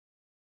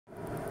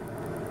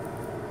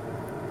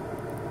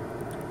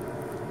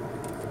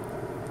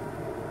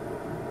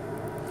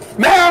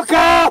Mail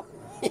call!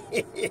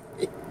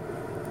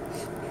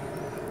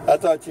 I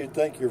thought you'd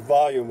think your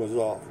volume was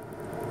off,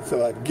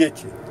 so I'd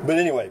get you. But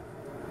anyway,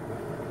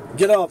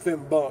 get off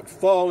them bunks.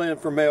 Fall in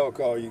for mail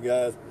call, you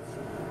guys.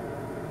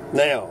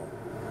 Now.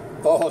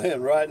 Fall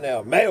in right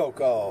now. Mail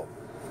call.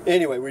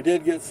 Anyway, we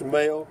did get some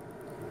mail,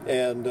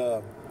 and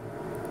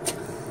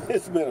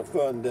it's been a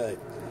fun day.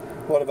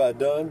 What have I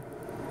done?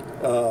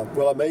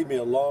 Well, I made me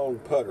a long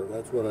putter.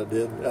 That's what I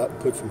did. I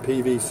put some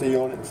PVC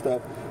on it and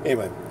stuff.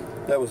 Anyway,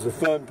 that was the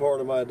fun part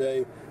of my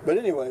day. But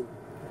anyway,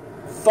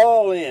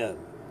 fall in.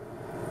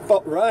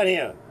 Fall right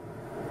in.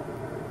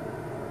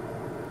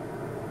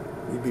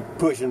 You'd be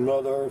pushing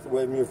Mother Earth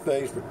away from your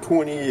face for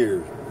 20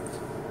 years.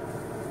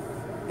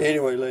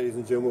 Anyway, ladies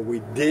and gentlemen,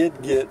 we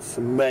did get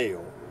some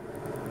mail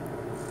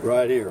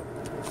right here.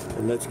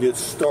 And let's get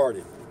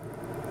started.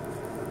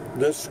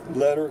 This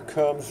letter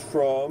comes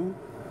from,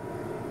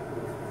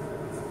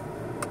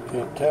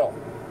 can't tell.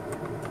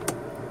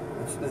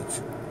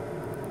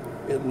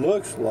 It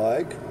looks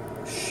like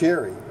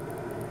Sherry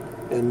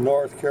in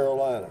North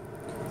Carolina.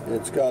 And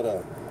it's got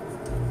a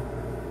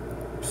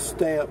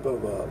stamp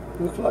of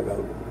looks like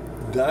a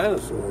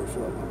dinosaur or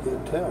something. I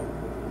can't tell.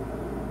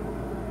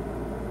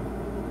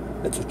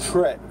 It's a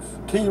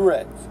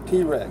T-Rex,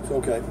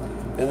 okay.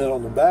 And then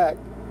on the back,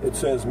 it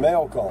says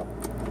mail call,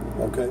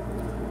 okay.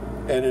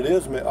 And it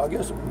is mail. I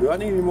guess, do I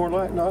need any more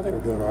light? No, I think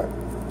we're doing all right.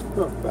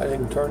 I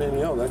didn't turn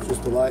any on. That's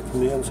just the light from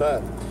the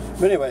inside.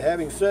 But anyway,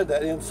 having said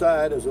that,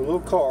 inside is a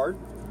little card.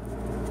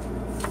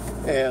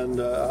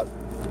 And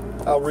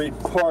I'll read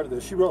part of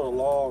this. She wrote a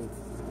long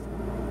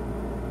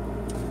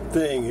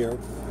thing here.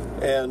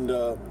 And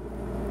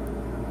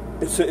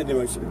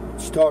anyway,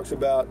 she talks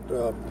about,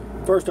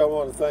 first I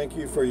want to thank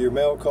you for your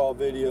mail call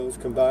videos,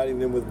 combining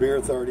them with Beer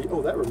 30.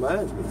 Oh, that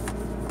reminds me.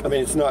 I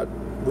mean, it's not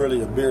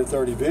really a Beer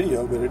 30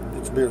 video, but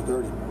it's Beer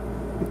 30.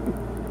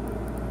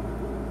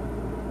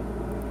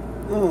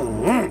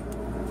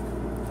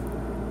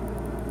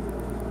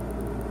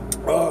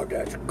 Oh,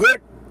 that's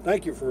good.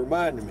 Thank you for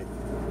reminding me.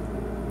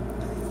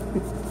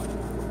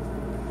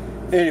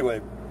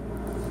 Anyway,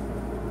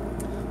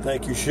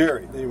 thank you,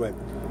 Sherry. Anyway,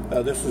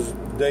 this is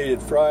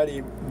dated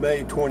Friday,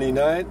 May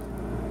 29th.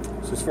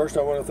 It says, first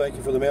I want to thank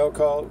you for the mail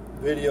call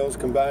videos.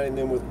 Combining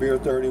them with Beer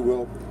 30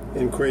 will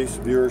increase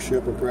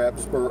viewership and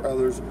perhaps spur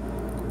others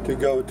to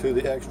go to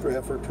the extra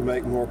effort to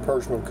make a more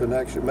personal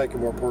connection.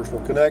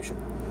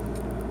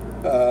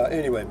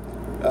 Anyway,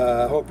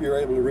 I hope you're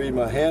able to read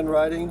my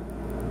handwriting.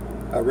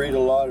 I read a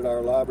lot at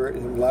our library,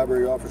 and the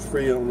library offers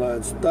free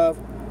online stuff.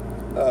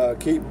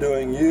 Keep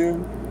doing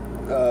you.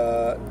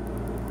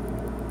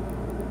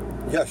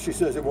 Yeah, she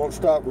says it won't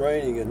stop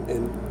raining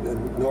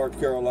in North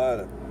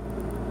Carolina.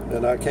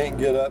 And I can't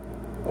get up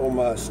on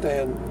my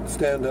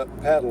stand-up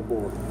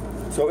paddleboard.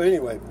 So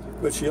anyway,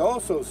 but she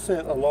also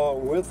sent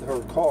along with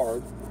her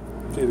card,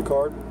 see the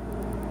card?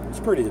 It's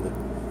pretty, isn't it?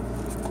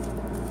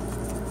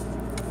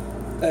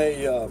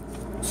 A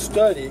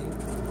study,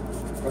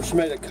 or she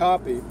made a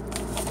copy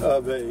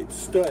of a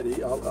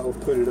study. I'll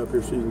put it up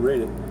here so you can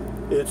read it.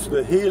 It's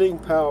the healing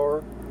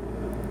power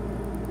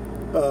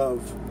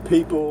of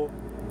people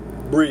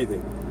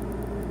breathing.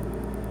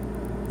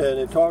 And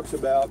it talks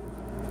about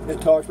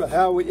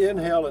how we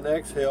inhale and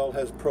exhale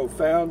has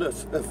profound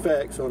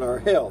effects on our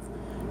health,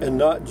 and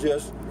not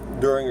just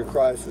during a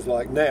crisis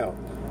like now.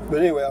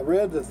 But anyway, I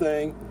read the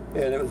thing,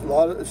 and it was a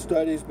lot of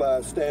studies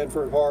by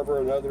Stanford,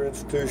 Harvard, and other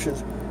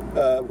institutions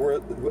where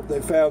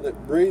they found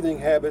that breathing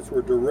habits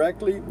were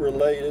directly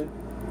related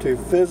to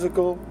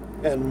physical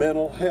and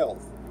mental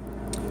health.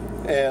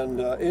 And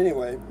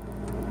anyway,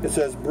 it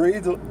says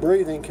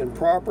breathing can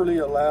properly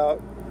allow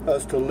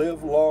us to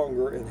live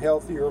longer and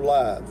healthier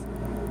lives.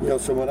 You know,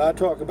 so when I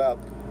talk about,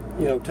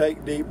 you know,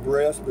 take deep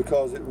breaths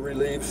because it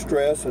relieves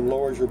stress and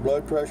lowers your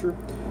blood pressure,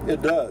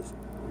 it does.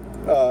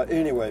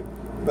 Anyway,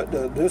 but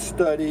this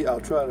study,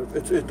 I'll try to,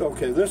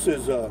 okay, this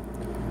is,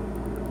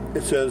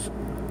 it says,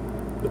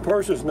 the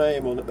person's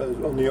name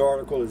on the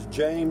article is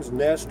James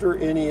Nestor,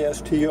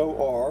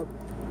 Nestor.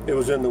 It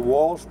was in the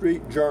Wall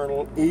Street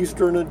Journal,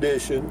 Eastern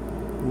Edition,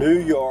 New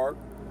York,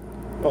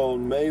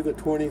 on May the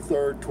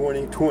 23rd,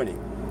 2020.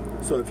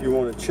 So if you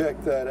want to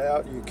check that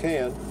out, you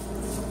can,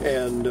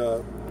 and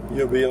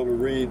you'll be able to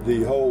read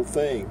the whole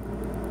thing.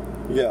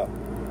 Yeah.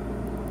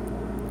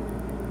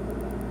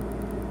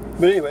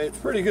 But anyway, it's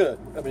pretty good.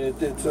 I mean,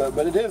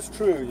 but it is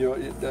true.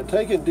 You know,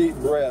 taking deep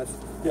breaths.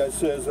 Yeah, it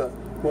says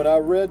when I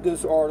read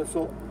this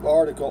article,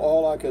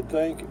 all I could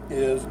think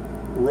is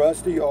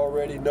Rusty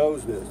already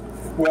knows this.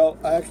 Well,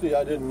 actually,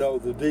 I didn't know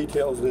the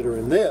details that are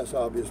in this,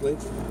 obviously,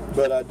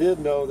 but I did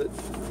know that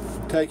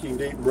taking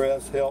deep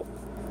breaths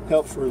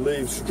helps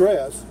relieve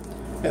stress,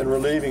 and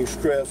relieving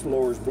stress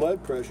lowers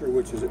blood pressure,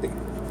 which is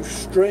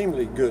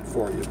extremely good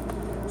for you.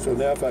 So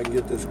now if I can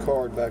get this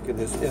card back in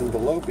this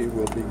envelope,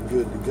 we'll be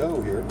good to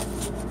go here.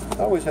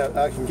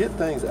 I can get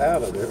things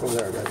out of there. Oh,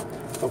 there I got it.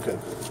 Okay.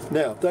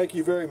 Now, thank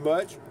you very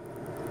much,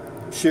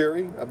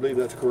 Sherry. I believe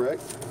that's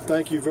correct.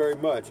 Thank you very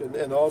much.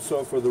 And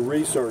also for the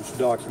research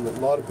document.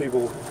 A lot of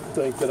people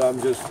think that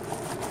I'm just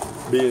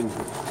being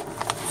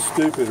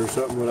stupid or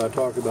something when I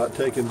talk about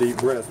taking deep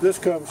breaths. This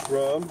comes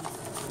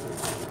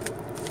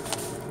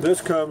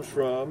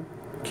from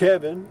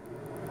Kevin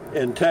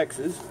in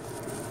Texas.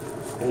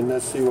 And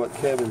let's see what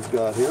Kevin's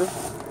got here.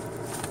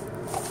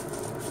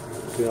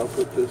 Okay, I'll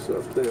put this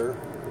up there.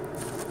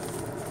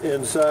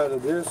 Inside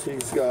of this,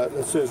 he's got,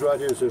 it says right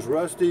here, it says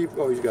Rusty.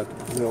 Oh, he's got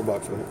the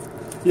mailbox on it.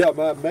 Yeah,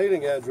 my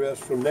mailing address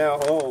from now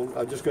on,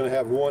 I'm just going to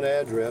have one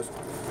address.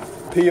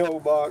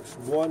 P.O. Box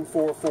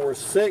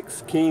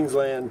 1446,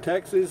 Kingsland,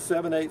 Texas,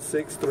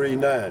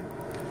 78639.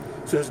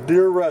 It says,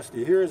 Dear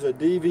Rusty, here is a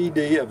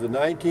DVD of the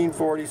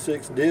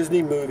 1946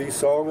 Disney movie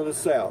Song of the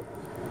South.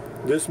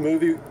 This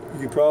movie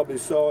you probably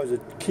saw as a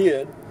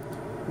kid.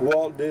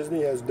 Walt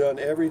Disney has done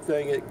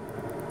everything it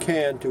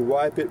can to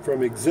wipe it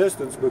from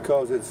existence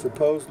because it's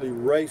supposedly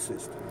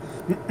racist.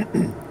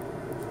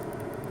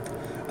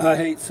 I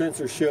hate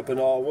censorship in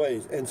all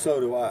ways, and so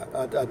do I.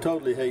 I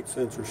totally hate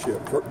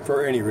censorship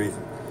for any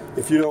reason.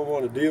 If you don't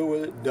want to deal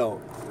with it,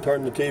 don't.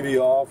 Turn the TV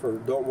off or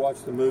don't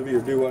watch the movie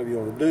or do whatever you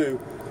want to do.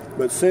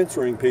 But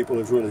censoring people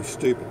is really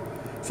stupid.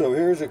 So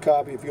here's a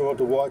copy if you want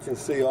to watch and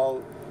see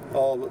all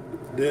the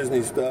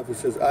Disney stuff. He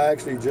says, I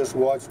actually just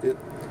watched it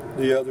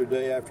the other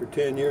day after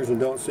 10 years and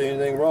don't see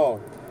anything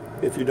wrong.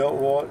 If you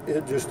don't want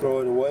it, just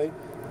throw it away.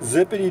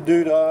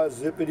 Zippity-doo-dah,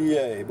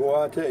 zippity-yay.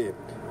 Boy, I tell you,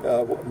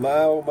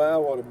 my oh my,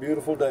 what a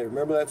beautiful day.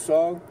 Remember that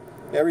song?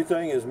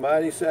 Everything is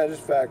mighty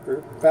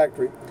satisfactory.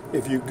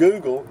 If you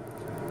Google,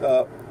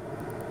 it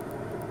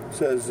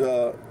says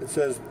the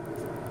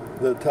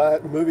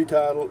movie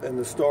title and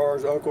the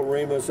stars, Uncle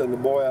Remus and the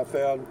boy I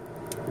found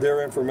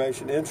their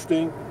information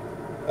interesting.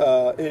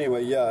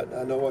 Anyway, yeah,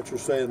 I know what you're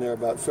saying there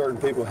about certain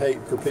people hate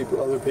for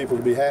other people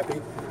to be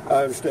happy.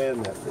 I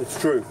understand that. It's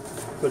true.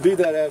 But be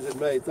that as it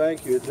may,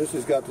 thank you. This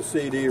has got the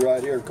CD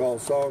right here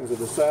called Songs of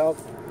the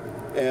South.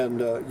 And,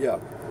 yeah,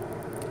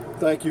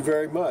 thank you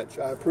very much.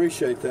 I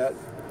appreciate that.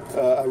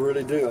 I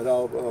really do. And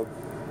I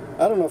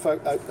don't know if I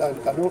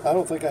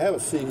don't think I have a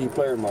CD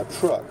player in my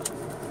truck.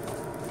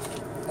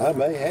 I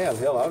may have.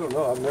 Hell, I don't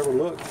know. I've never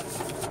looked.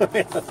 I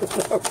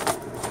don't know.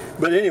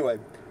 But anyway,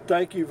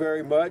 thank you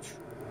very much.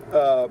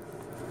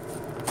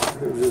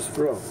 Who's this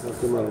from? How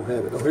come I don't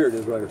have it? Oh, here it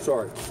is right here.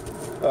 Sorry.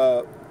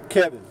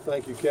 Kevin.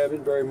 Thank you,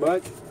 Kevin, very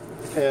much.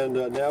 And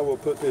now we'll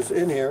put this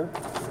in here.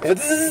 And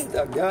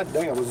God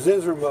dang, I was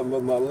zizzering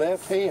with my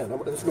left hand.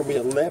 This is going to be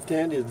a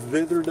left-handed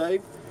zither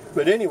day.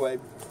 But anyway,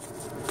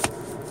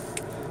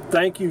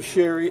 thank you,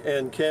 Sherry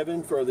and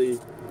Kevin, for the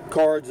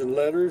cards and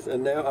letters.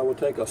 And now I will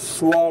take a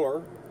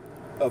swaller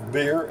of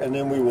beer, and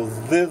then we will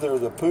zither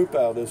the poop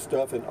out of this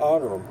stuff and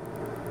honor them.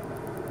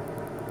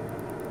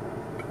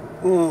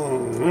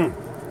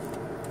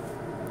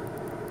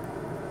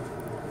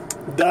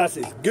 Das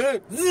is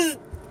good.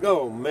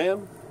 Oh man,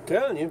 I'm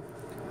telling you,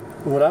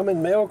 when I'm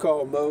in mail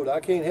call mode,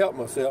 I can't help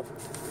myself.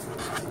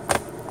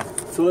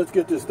 So let's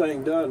get this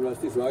thing done,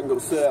 Rusty, so I can go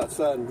sit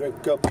outside and drink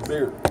a cup of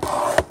beer.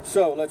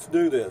 So let's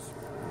do this.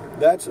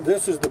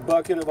 This is the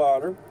bucket of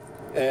honor,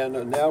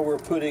 and now we're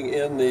putting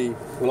in the.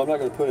 Well, I'm not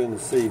going to put it in the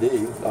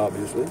CD,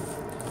 obviously.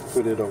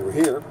 Put it over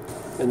here,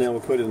 and then we'll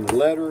put in the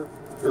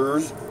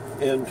letters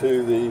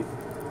into the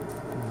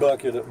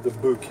bucket of the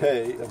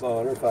bouquet of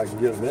honor. If I can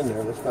get them in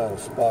there, let's find a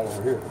spot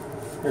over here.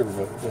 Here we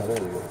go. Yeah,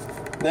 there we go.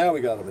 Now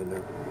we got them in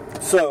there.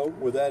 So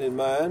with that in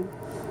mind,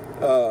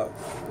 how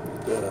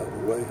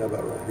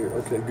about right here?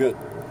 Okay,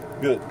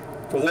 good.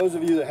 For those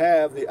of you that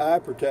have the eye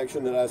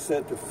protection that I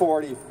sent to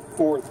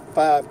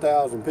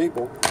 5,000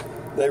 people,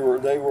 they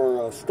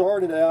were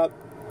started out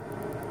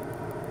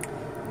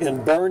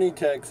in Boerne,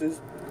 Texas,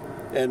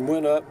 and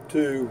went up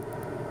to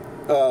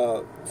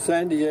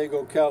San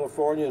Diego,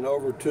 California, and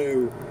over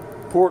to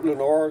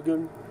Portland,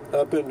 Oregon,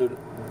 up into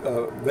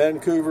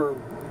Vancouver,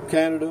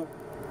 Canada,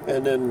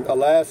 and then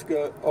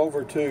Alaska,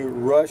 over to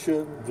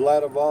Russia,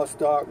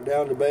 Vladivostok,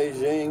 down to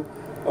Beijing,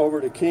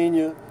 over to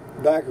Kenya,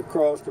 back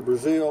across to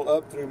Brazil,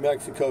 up through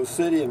Mexico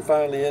City, and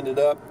finally ended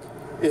up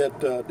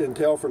in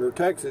Telford,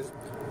 Texas,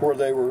 where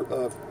they were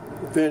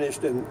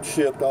finished and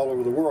shipped all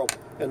over the world.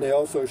 And they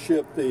also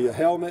shipped the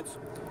helmets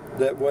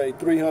that weigh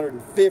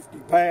 350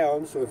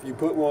 pounds, so if you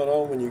put one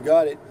on when you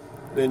got it,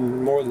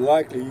 then more than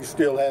likely you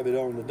still have it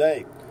on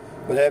today.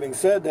 But having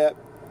said that,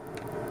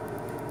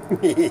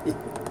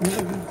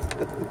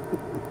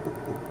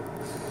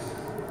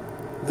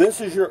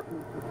 this is your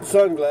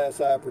sunglass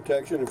eye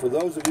protection, and for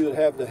those of you that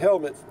have the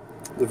helmets,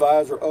 the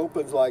visor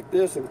opens like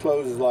this and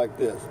closes like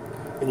this.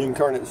 And you can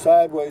turn it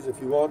sideways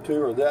if you want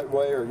to, or that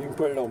way, or you can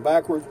put it on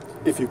backwards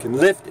if you can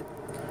lift it.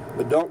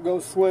 But don't go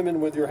swimming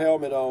with your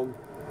helmet on.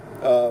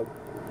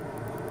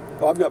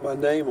 I've got my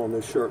name on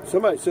this shirt.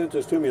 Somebody sent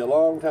this to me a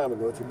long time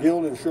ago. It's a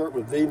Gildan shirt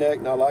with V-neck,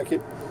 and I like it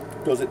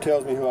because it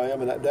tells me who I am.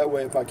 And that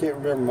way, if I can't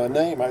remember my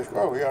name, I just go,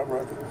 oh, yeah, I'm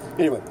right there.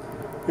 Anyway,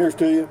 here's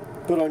to you.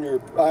 Put on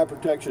your eye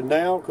protection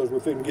now because we're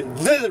finna get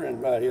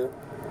zithering right here.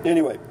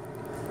 Anyway,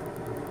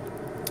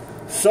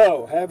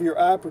 so have your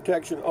eye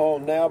protection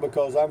on now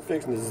because I'm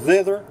fixing to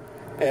zither.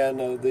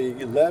 And the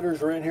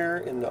letters are in here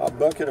in the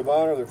bucket of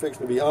honor. They're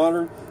fixing to be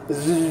honored.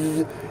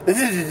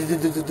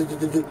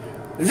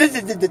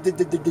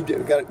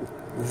 Got it.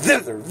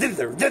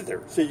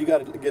 Zither. See, you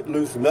got to get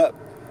loosened up.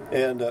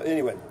 And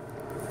anyway,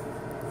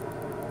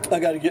 I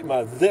got to get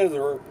my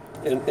zither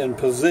in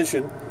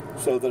position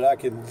so that I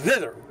can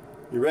zither.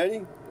 You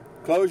ready?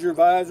 Close your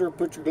visor,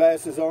 put your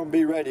glasses on,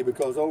 be ready,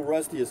 because old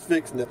Rusty is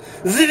fixing to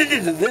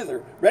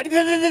zither. Ready?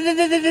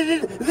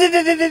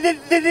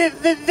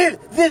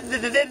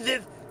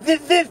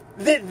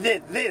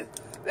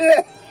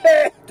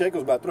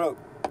 Tickles my throat.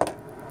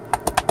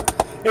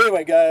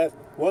 Anyway, guys,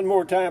 one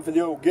more time for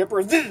the old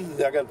Gipper.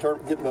 I got to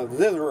get my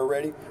zitherer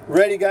ready.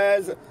 Ready,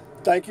 guys?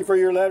 Thank you for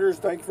your letters.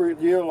 Thank you for your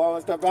deal, all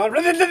that stuff.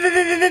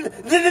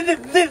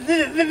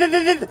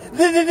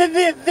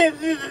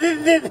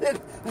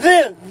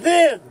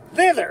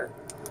 Zither.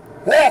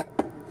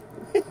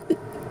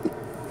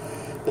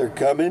 They're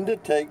coming to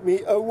take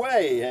me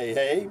away,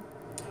 hey.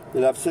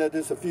 And I've said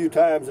this a few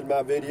times in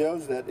my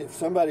videos, that if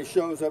somebody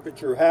shows up at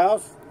your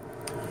house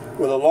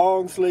with a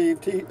long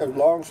sleeve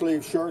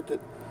shirt that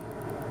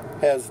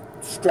has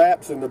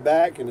straps in the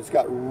back and it's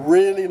got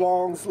really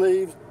long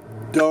sleeves,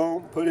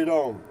 don't put it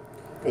on,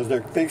 because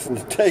they're fixing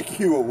to take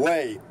you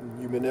away.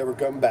 You may never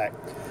come back.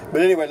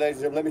 But anyway, ladies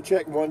and gentlemen, let me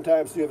check one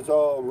time, see if it's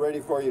all ready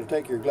for you to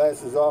take your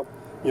glasses off.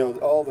 You know,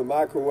 all the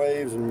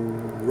microwaves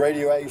and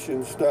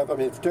radiation stuff. I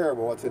mean, it's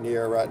terrible what's in the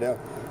air right now.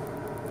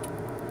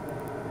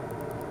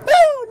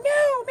 Oh,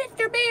 no,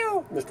 Mr.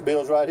 Bill. Mr.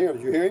 Bill's right here.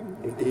 Did you hear him?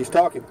 He's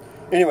talking.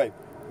 Anyway,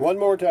 one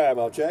more time,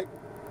 I'll check.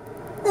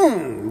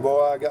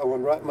 Boy, I got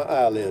one right in my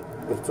eyelid.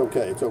 But it's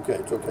okay, it's okay,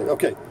 it's okay.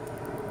 Okay.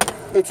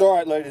 It's all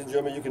right, ladies and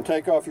gentlemen. You can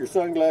take off your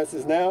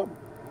sunglasses now.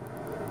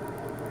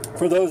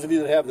 For those of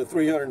you that have the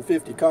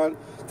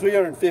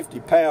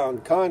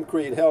 350-pound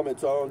concrete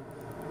helmets on,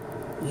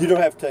 you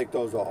don't have to take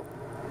those off,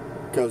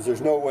 because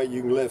there's no way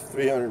you can lift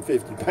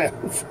 350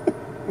 pounds.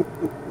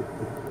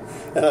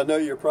 And I know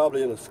you're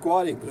probably in a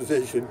squatting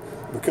position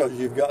because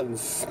you've gotten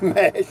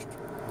smashed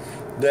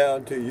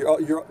down to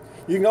your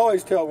you can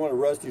always tell one of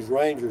Rusty's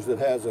Rangers that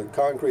has a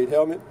concrete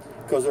helmet,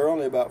 because they're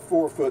only about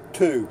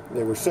 4'2".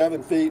 They were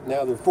 7 feet,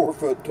 now they're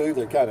 4'2".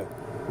 They're kind of,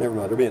 never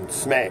mind, they're being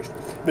smashed.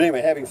 But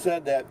anyway, having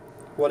said that,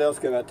 what else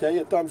can I tell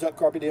you? Thumbs up,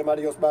 carpe diem,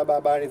 adios, bye,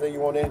 buy anything you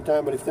want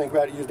anytime. But if you think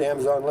about it, use the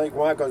Amazon link.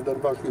 Why? Because it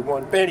doesn't cost you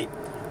 1 penny.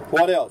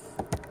 What else?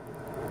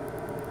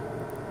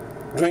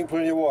 Drink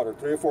plenty of water.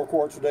 3 or 4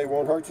 quarts a day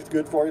won't hurt you. It's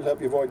good for you. It'll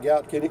help you avoid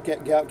gout,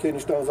 kidney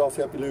stones.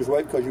 Also help you lose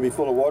weight, because you'll be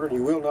full of water, and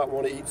you will not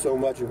want to eat so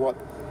much. And what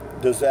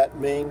does that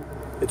mean?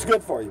 It's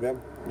good for you,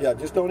 man. Yeah,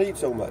 just don't eat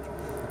so much.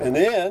 And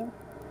then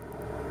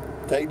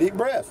take deep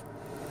breaths.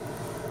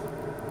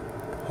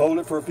 Hold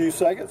it for a few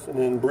seconds and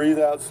then breathe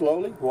out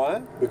slowly.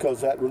 Why? Because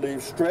that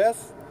relieves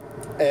stress,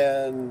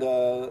 and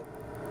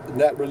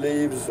that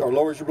relieves or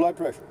lowers your blood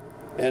pressure.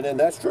 And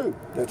that's true.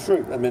 That's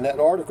true. I mean, that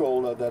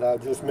article that I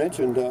just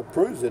mentioned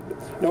proves it.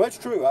 No, it's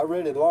true. I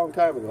read it a long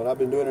time ago, and I've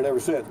been doing it ever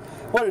since.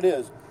 What it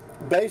is,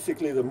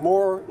 basically, the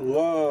more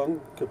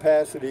lung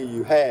capacity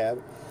you have,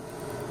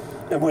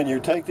 and when you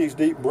take these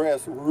deep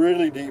breaths,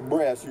 really deep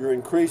breaths, you're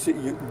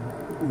increasing,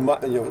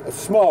 a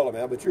small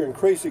amount, but you're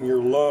increasing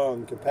your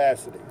lung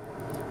capacity.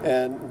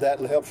 And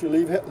that helps you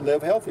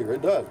live healthier.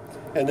 It does.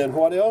 And then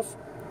what else?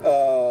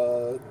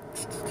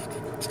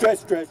 Stretch,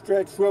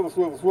 swivel,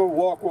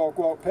 walk,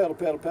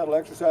 pedal,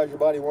 exercise your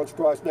body once or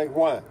twice a day.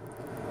 Why?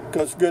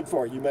 Because it's good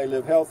for you. You may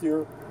live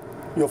healthier.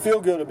 You'll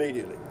feel good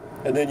immediately.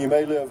 And then you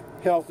may live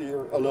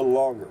healthier a little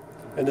longer.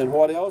 And then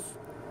what else?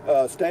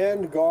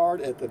 Stand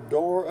guard at the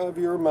door of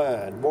your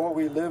mind. Boy,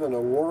 we live in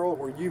a world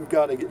where you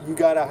got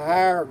to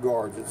hire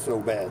guards. It's so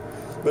bad.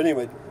 But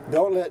anyway,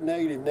 don't let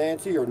negative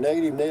Nancy or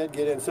negative Ned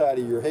get inside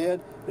of your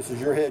head. This is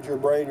your head, your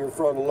brain, your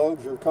frontal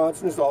lobes, your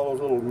consciousness. All those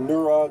little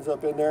neurons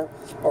up in there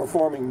are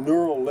forming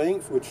neural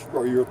links, which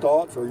are your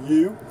thoughts or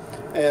you.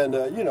 And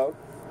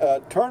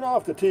turn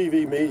off the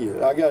TV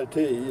media. I got to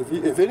tell you,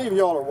 if any of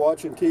y'all are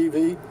watching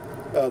TV,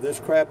 this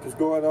crap is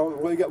going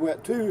on. We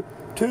got two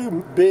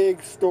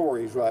big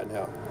stories right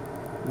now.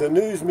 The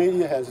news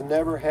media has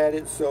never had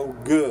it so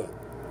good.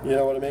 You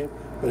know what I mean?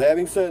 But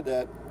having said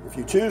that, if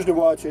you choose to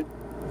watch it,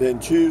 then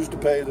choose to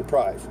pay the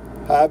price.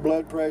 High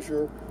blood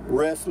pressure,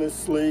 restless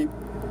sleep,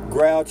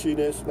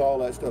 grouchiness, and all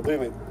that stuff.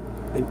 Anyway,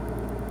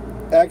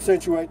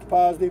 accentuate the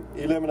positive,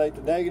 eliminate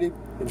the negative,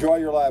 enjoy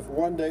your life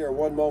one day or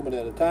one moment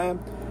at a time.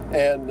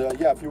 And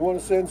if you want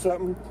to send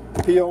something,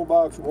 P.O.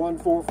 Box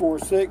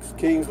 1446,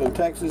 Kingsland,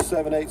 Texas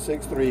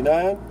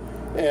 78639.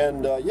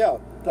 And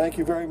thank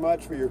you very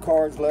much for your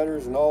cards,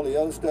 letters, and all the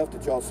other stuff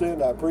that y'all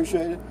send. I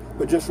appreciate it.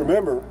 But just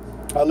remember,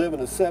 I live in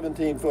a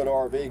 17-foot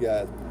RV,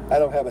 guys. I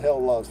don't have a hell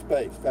of a lot of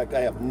space. In fact, I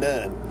have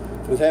none.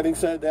 So having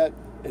said that,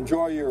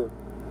 enjoy your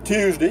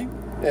Tuesday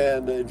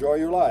and enjoy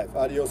your life.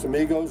 Adios,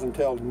 amigos.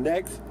 Until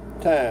next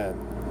time.